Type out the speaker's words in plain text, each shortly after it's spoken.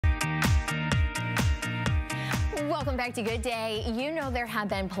welcome back to Good Day. You know there have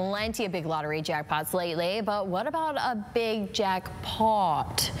been plenty of big lottery jackpots lately, but what about a big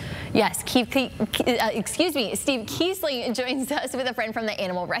jackpot? Yes, Steve Kiessling joins us with a friend from the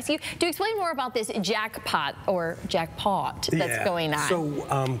Animal Rescue to explain more about this jackpot or jackpot that's going on.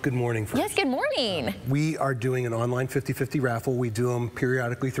 So, good morning first. Yes, good morning. We are doing an online 50-50 raffle. We do them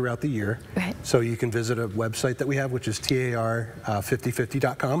periodically throughout the year. Right. So you can visit a website that we have, which is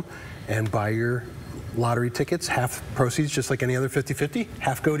tar5050.com, and buy your lottery tickets. Half proceeds, just like any other 50-50.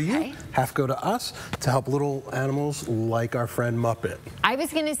 Half go to you, half go to us to help little animals like our friend Muppet. I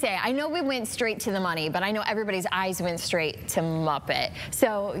was going to say, I know we went straight to the money, but I know everybody's eyes went straight to Muppet.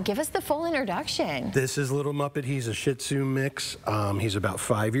 So give us the full introduction. This is little Muppet. He's a Shih Tzu mix. He's about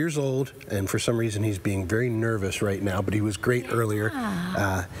 5 years old, and for some reason he's being very nervous right now, but he was great earlier.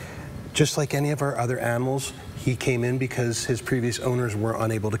 Just like any of our other animals, he came in because his previous owners were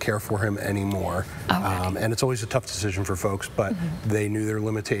unable to care for him anymore. And it's always a tough decision for folks, but they knew their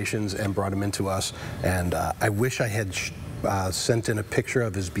limitations and brought him into us. And I wish I had sent in a picture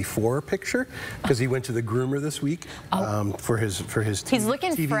of his before picture, because he went to the groomer this week for his He's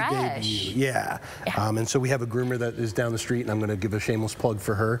looking TV fresh. debut. Yeah. And so we have a groomer that is down the street, and I'm going to give a shameless plug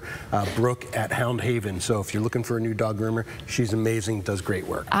for her, Brooke at Hound Haven. So if you're looking for a new dog groomer, she's amazing, does great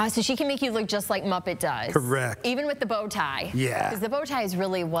work. So she can make you look just like Muppet does. Correct. Even with the bow tie. Yeah. Because the bow tie is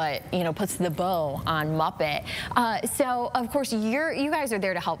really what, you know, puts the bow on Muppet. So of course you guys are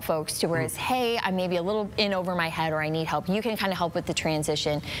there to help folks to where it's, hey, I may be a little in over my head, or I need help. You can kind of help with the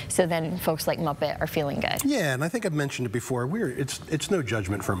transition, so then folks like Muppet are feeling good. Yeah, and I think I've mentioned it before. It's no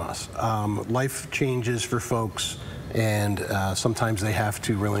judgment from us. Life changes for folks, and sometimes they have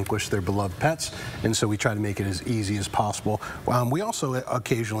to relinquish their beloved pets, and so we try to make it as easy as possible. We also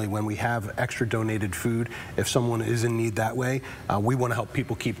occasionally, when we have extra donated food, if someone is in need that way, we want to help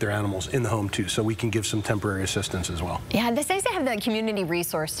people keep their animals in the home too, so we can give some temporary assistance as well. Yeah, it's nice to have that community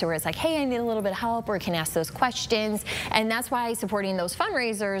resource to where it's like, hey, I need a little bit of help, or can ask those questions, and that's why supporting those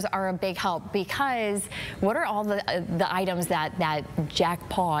fundraisers are a big help, because what are all the items that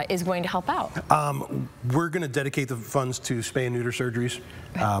jackpot is going to help out? We're going to dedicate the funds to spay and neuter surgeries,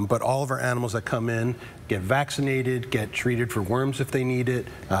 but all of our animals that come in get vaccinated, get treated for worms if they need it.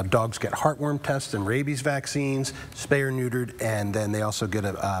 Dogs get heartworm tests and rabies vaccines, spay or neutered, and then they also get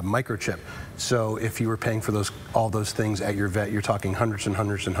a microchip. So if you were paying for all those things at your vet, you're talking hundreds and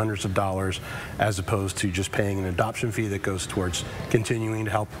hundreds and hundreds of dollars, as opposed to just paying an adoption fee that goes towards continuing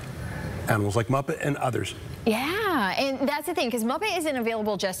to help animals like Muppet and others. Yeah, and that's the thing, because Muppet isn't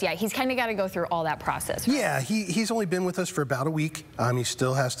available just yet. He's kind of got to go through all that process. Right? Yeah, he's only been with us for about a week. He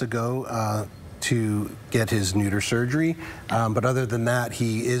still has to go to get his neuter surgery, but other than that,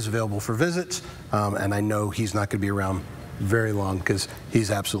 he is available for visits, and I know he's not going to be around very long, because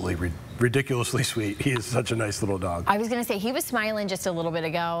he's absolutely ridiculously sweet. He is such a nice little dog. I was going to say, he was smiling just a little bit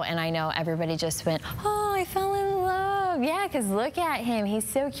ago, and I know everybody just went, oh, I fell in love. Yeah, because look at him. He's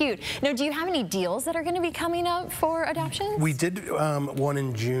so cute. Now, do you have any deals that are going to be coming up for adoptions? We did one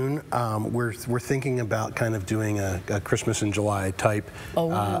in June. We're thinking about kind of doing a Christmas in July type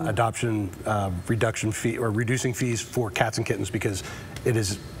adoption reduction fee, or reducing fees for cats and kittens, because it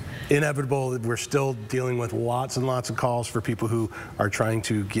is inevitable that we're still dealing with lots and lots of calls for people who are trying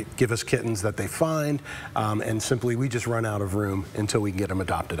to give us kittens that they find, and simply we just run out of room until we can get them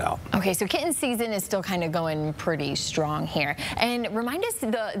adopted out. Okay, so kitten season is still kind of going pretty strong here. And remind us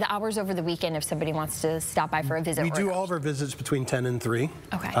the hours over the weekend if somebody wants to stop by for a visit. We do all of our visits between 10 and 3.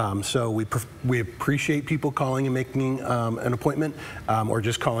 Okay. So we appreciate people calling and making an appointment, or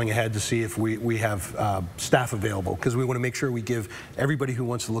just calling ahead to see if we have staff available, because we want to make sure we give everybody who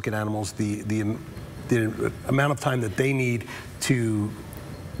wants to look at animals the amount of time that they need to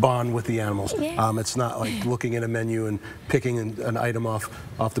bond with the animals. Yeah. It's not like looking at a menu and picking an item off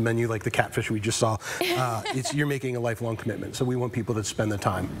the menu like the catfish we just saw. You're making a lifelong commitment, so we want people to spend the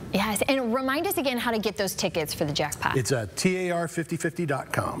time. Yes, and remind us again how to get those tickets for the jackpot. It's at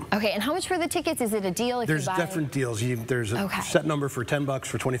tar5050.com. Okay, and how much for the tickets? Is it a deal if there's you buy? Different deals. There's a set number for $10,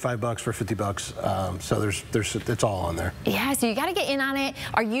 for $25, for $50. So it's all on there. Yeah, so you got to get in on it.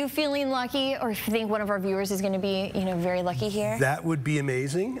 Are you feeling lucky, or if you think one of our viewers is going to be, you know, very lucky here? That would be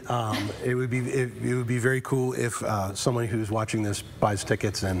amazing. It would be very cool if someone who's watching this buys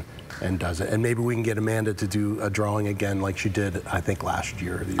tickets and does it, and maybe we can get Amanda to do a drawing again like she did, I think, last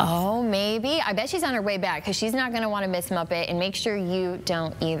year. Or the year before. Maybe. I bet she's on her way back, because she's not going to want to miss Muppet, and make sure you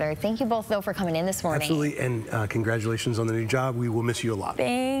don't either. Thank you both, though, for coming in this morning. Absolutely, and congratulations on the new job. We will miss you a lot.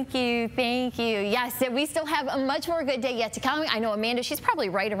 Thank you, thank you. Yes, we still have a much more good day yet to come. I know Amanda, she's probably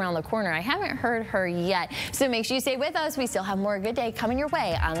right around the corner. I haven't heard her yet, so make sure you stay with us. We still have more good day coming your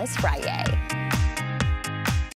way on this Friday.